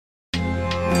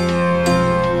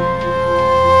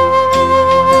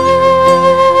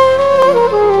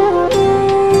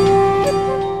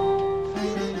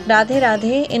Radhe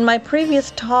Radhe. In my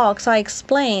previous talks, I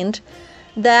explained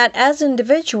that as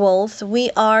individuals, we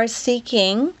are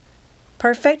seeking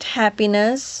perfect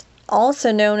happiness,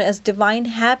 also known as divine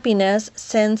happiness,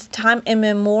 since time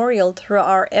immemorial through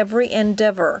our every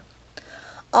endeavor.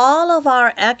 All of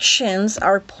our actions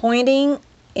are pointing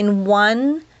in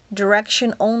one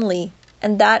direction only,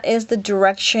 and that is the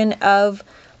direction of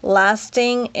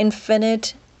lasting,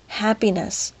 infinite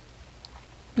happiness.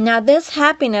 Now, this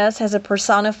happiness has a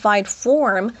personified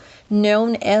form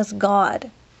known as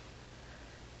God.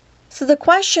 So the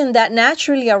question that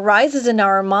naturally arises in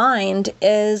our mind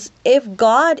is, if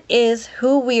God is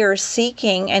who we are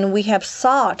seeking and we have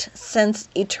sought since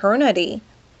eternity,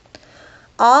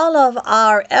 all of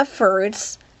our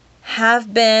efforts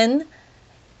have been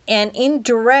an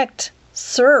indirect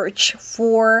search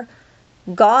for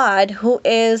God, who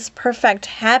is perfect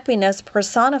happiness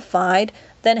personified,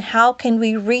 then how can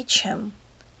we reach Him?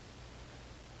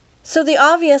 So the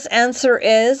obvious answer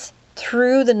is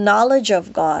through the knowledge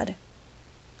of God.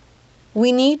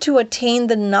 We need to attain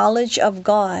the knowledge of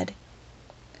God.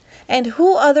 And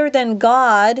who other than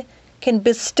God can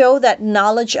bestow that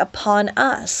knowledge upon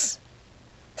us?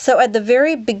 So at the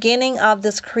very beginning of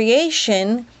this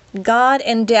creation, God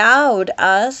endowed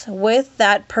us with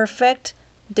that perfect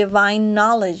divine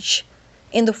knowledge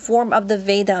in the form of the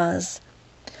Vedas.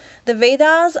 The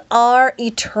Vedas are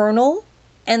eternal,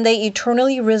 and they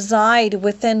eternally reside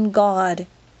within God.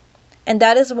 And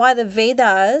that is why the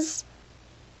Vedas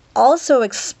also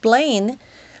explain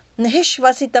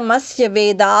Nihishvasitamasya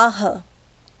Vedaha,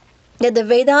 that the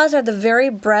Vedas are the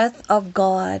very breath of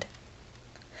God.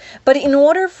 But in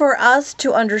order for us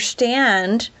to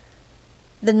understand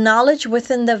the knowledge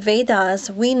within the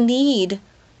Vedas, we need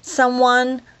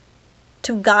someone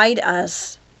to guide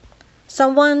us,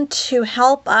 someone to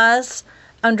help us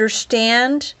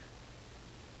understand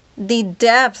the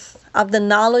depth of the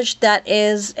knowledge that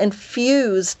is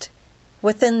infused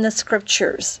within the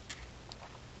scriptures.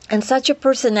 And such a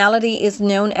personality is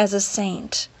known as a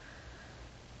saint.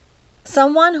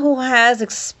 Someone who has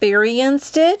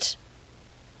experienced it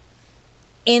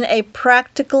in a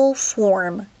practical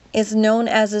form is known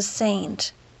as a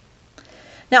saint.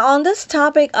 Now, on this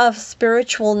topic of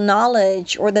spiritual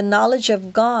knowledge or the knowledge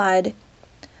of God,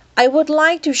 I would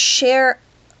like to share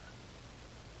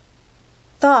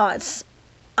thoughts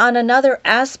on another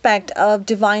aspect of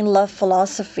divine love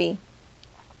philosophy,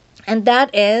 and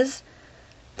that is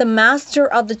the master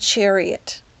of the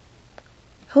chariot.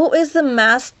 Who is the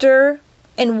master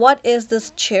and what is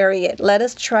this chariot? Let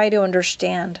us try to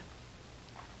understand.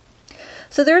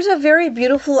 So there's a very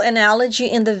beautiful analogy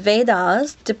in the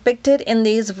Vedas depicted in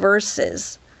these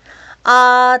verses.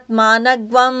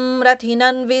 Atmanagvam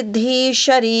rathinan vidhi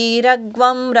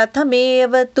shariragvam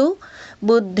rathamevatu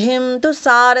buddhim tu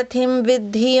sarathim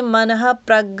vidhi manah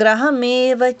pragraham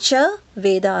cha.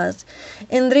 Vedas.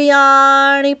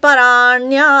 Indriyani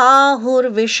paranyahur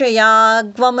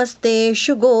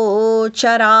vishayagvamasteshu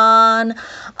gocharan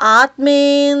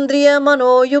atmendriya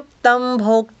manoyuktam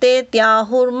bhokte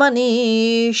tyahur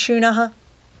manishinah.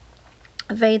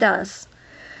 Vedas.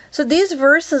 So these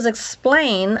verses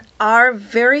explain our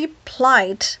very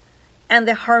plight and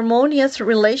the harmonious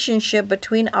relationship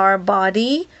between our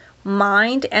body,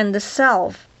 mind, and the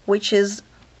self, which is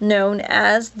known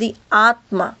as the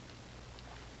Atma.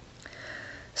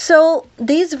 So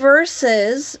these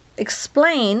verses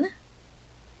explain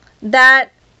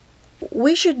that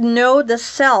we should know the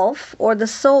self or the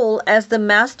soul as the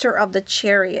master of the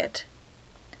chariot,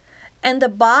 and the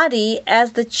body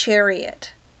as the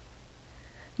chariot.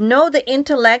 Know the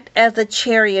intellect as the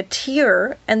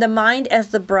charioteer and the mind as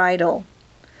the bridle.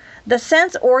 The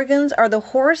sense organs are the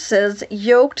horses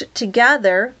yoked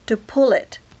together to pull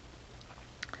it.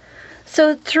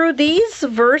 So through these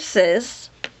verses,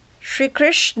 Sri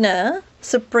Krishna,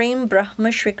 Supreme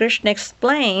Brahma Sri Krishna,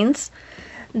 explains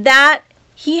that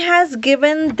He has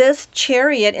given this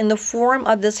chariot in the form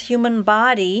of this human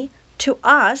body to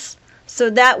us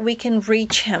so that we can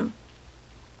reach Him.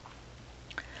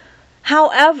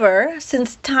 However,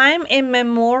 since time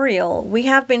immemorial, we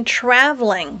have been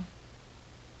traveling,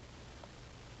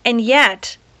 and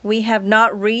yet we have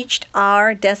not reached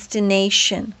our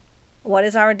destination. What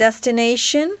is our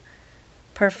destination?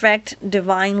 Perfect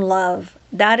divine love.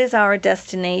 That is our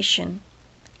destination.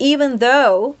 Even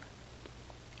though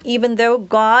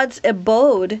God's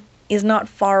abode is not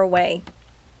far away.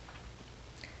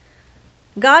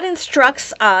 God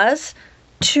instructs us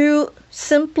to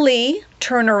simply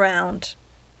turn around.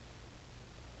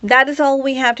 That is all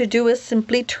we have to do, is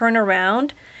simply turn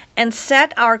around and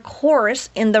set our course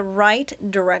in the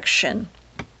right direction.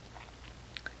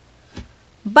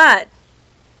 But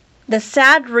The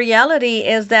sad reality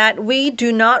is that we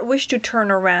do not wish to turn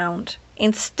around.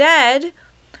 Instead,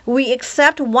 we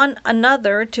accept one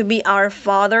another to be our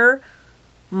father,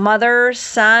 mother,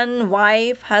 son,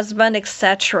 wife, husband,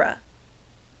 etc.,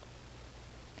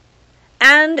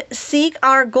 and seek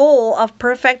our goal of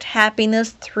perfect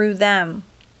happiness through them.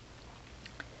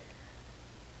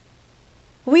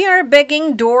 We are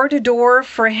begging door to door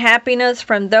for happiness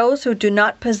from those who do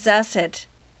not possess it,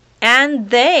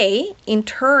 and they, in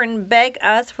turn, beg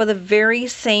us for the very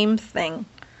same thing.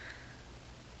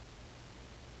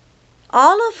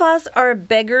 All of us are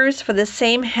beggars for the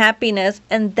same happiness,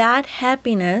 and that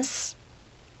happiness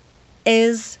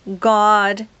is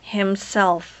God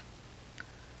Himself.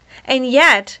 And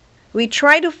yet, we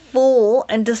try to fool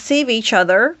and deceive each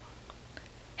other.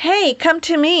 Hey, come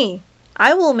to me.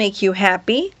 I will make you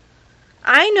happy.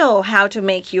 I know how to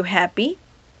make you happy.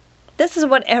 This is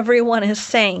what everyone is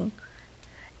saying.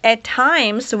 At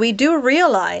times, we do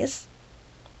realize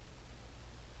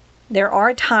there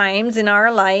are times in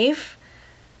our life,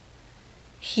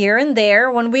 here and there,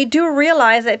 when we do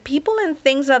realize that people and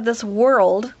things of this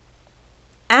world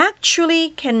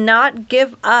actually cannot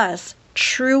give us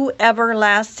true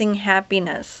everlasting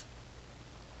happiness,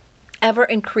 ever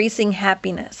increasing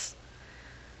happiness.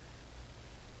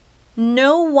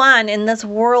 No one in this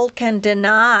world can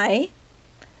deny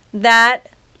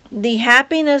that the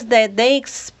happiness that they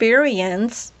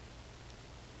experience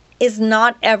is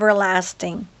not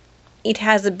everlasting. It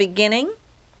has a beginning,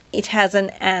 it has an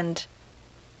end.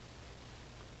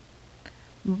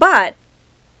 But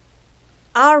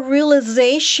our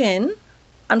realization,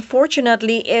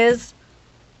 unfortunately, is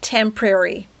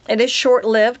temporary. It is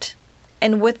short-lived,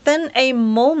 and within a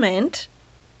moment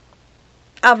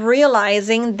of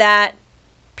realizing that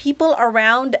people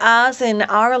around us in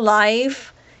our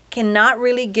life cannot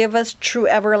really give us true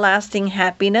everlasting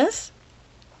happiness,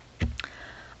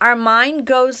 our mind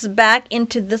goes back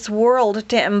into this world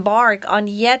to embark on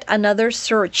yet another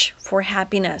search for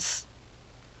happiness.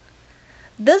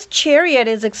 This chariot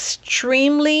is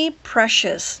extremely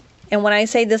precious. And when I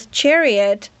say this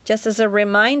chariot, just as a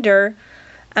reminder,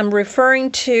 I'm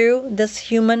referring to this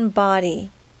human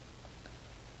body.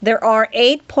 There are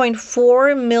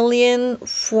 8.4 million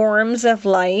forms of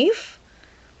life,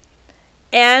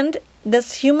 and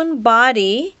this human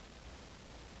body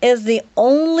is the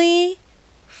only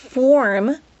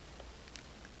form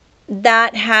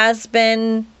that has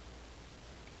been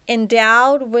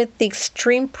endowed with the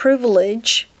extreme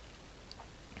privilege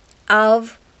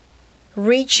of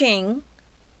reaching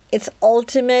its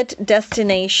ultimate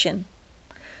destination.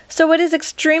 So it is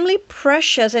extremely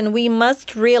precious, and we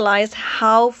must realize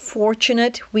how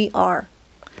fortunate we are.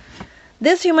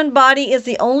 This human body is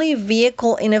the only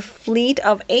vehicle in a fleet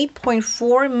of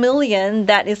 8.4 million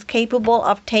that is capable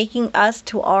of taking us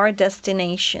to our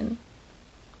destination.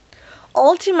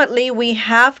 Ultimately, we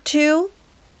have to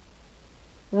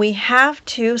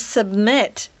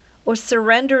submit or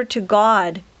surrender to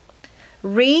God,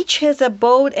 reach His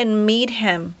abode and meet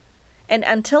Him. And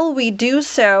until we do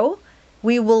so,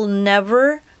 we will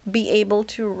never be able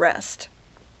to rest.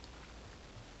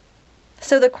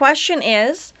 So the question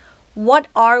is, what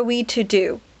are we to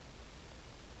do?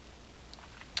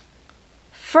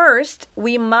 First,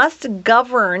 we must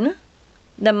govern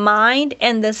the mind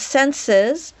and the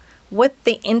senses with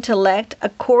the intellect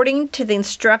according to the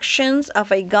instructions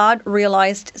of a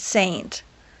God-realized saint.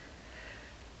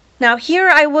 Now here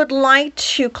I would like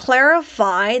to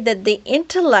clarify that the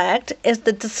intellect is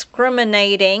the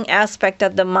discriminating aspect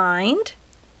of the mind,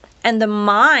 and the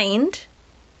mind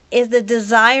is the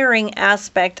desiring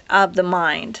aspect of the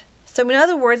mind. So in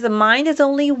other words, the mind is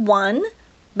only one,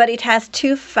 but it has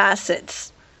two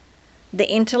facets, the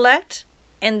intellect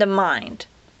and the mind.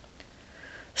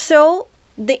 So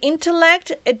the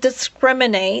intellect, it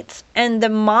discriminates, and the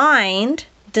mind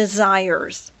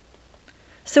desires.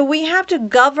 So we have to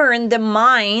govern the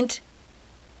mind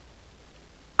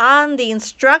on the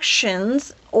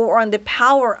instructions or on the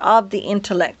power of the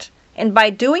intellect. And by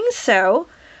doing so,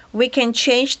 we can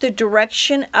change the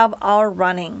direction of our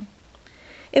running.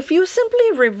 If you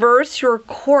simply reverse your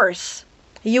course,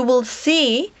 you will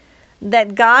see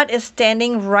that God is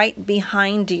standing right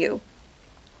behind you.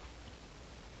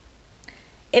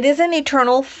 It is an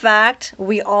eternal fact.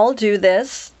 We all do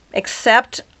this,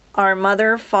 except our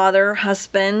mother, father,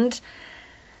 husband,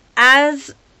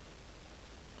 as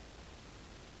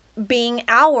being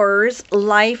ours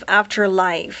life after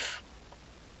life.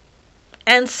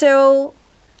 And so,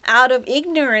 out of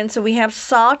ignorance, we have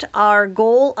sought our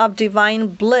goal of divine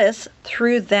bliss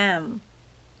through them.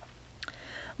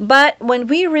 But when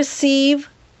we receive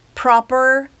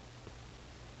proper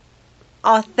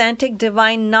authentic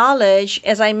divine knowledge,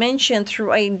 as I mentioned,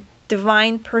 through a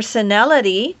divine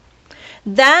personality,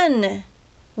 then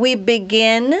we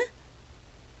begin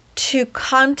to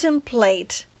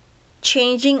contemplate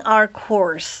changing our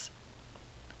course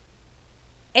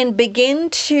and begin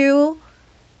to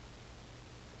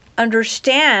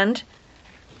understand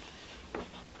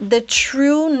the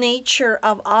true nature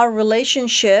of our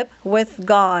relationship with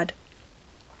God.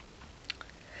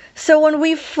 So when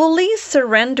we fully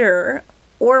surrender,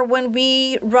 or when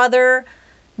we rather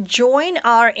join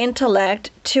our intellect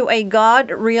to a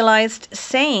God-realized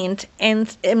saint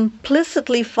and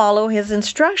implicitly follow his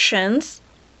instructions,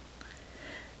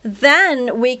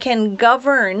 then we can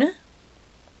govern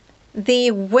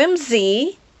the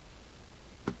whimsy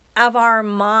of our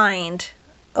mind,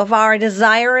 of our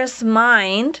desirous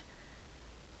mind,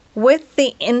 with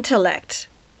the intellect,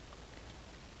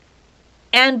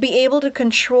 and be able to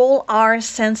control our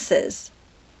senses.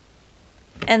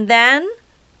 And then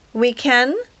we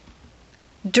can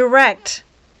direct,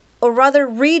 or rather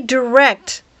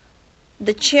redirect,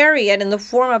 the chariot in the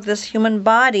form of this human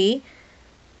body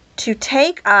to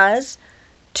take us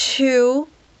to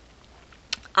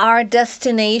our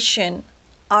destination,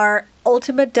 our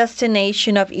ultimate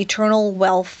destination of eternal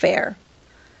welfare.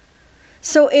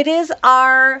 So it is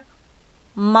our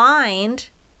mind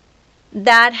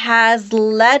that has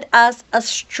led us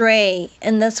astray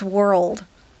in this world.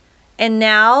 And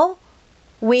now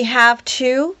we have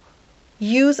to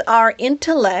use our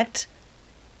intellect,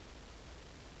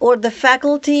 or the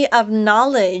faculty of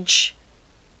knowledge,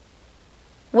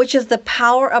 which is the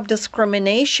power of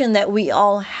discrimination that we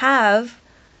all have,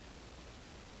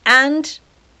 and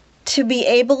to be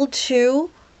able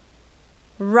to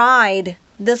ride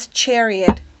this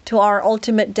chariot to our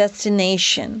ultimate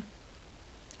destination.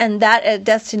 And that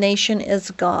destination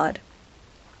is God.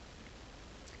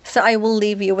 So I will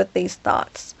leave you with these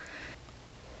thoughts.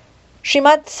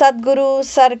 Shrimad सद्गुरु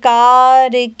सरकार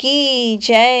की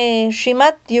जय,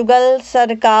 श्रीमद् युगल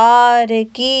सरकार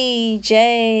की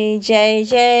जय। जय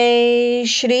जय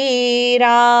श्री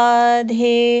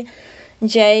राधे,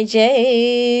 जय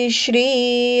जय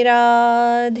श्री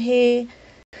राधे,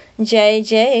 जय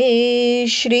जय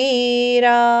श्री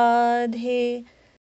राधे।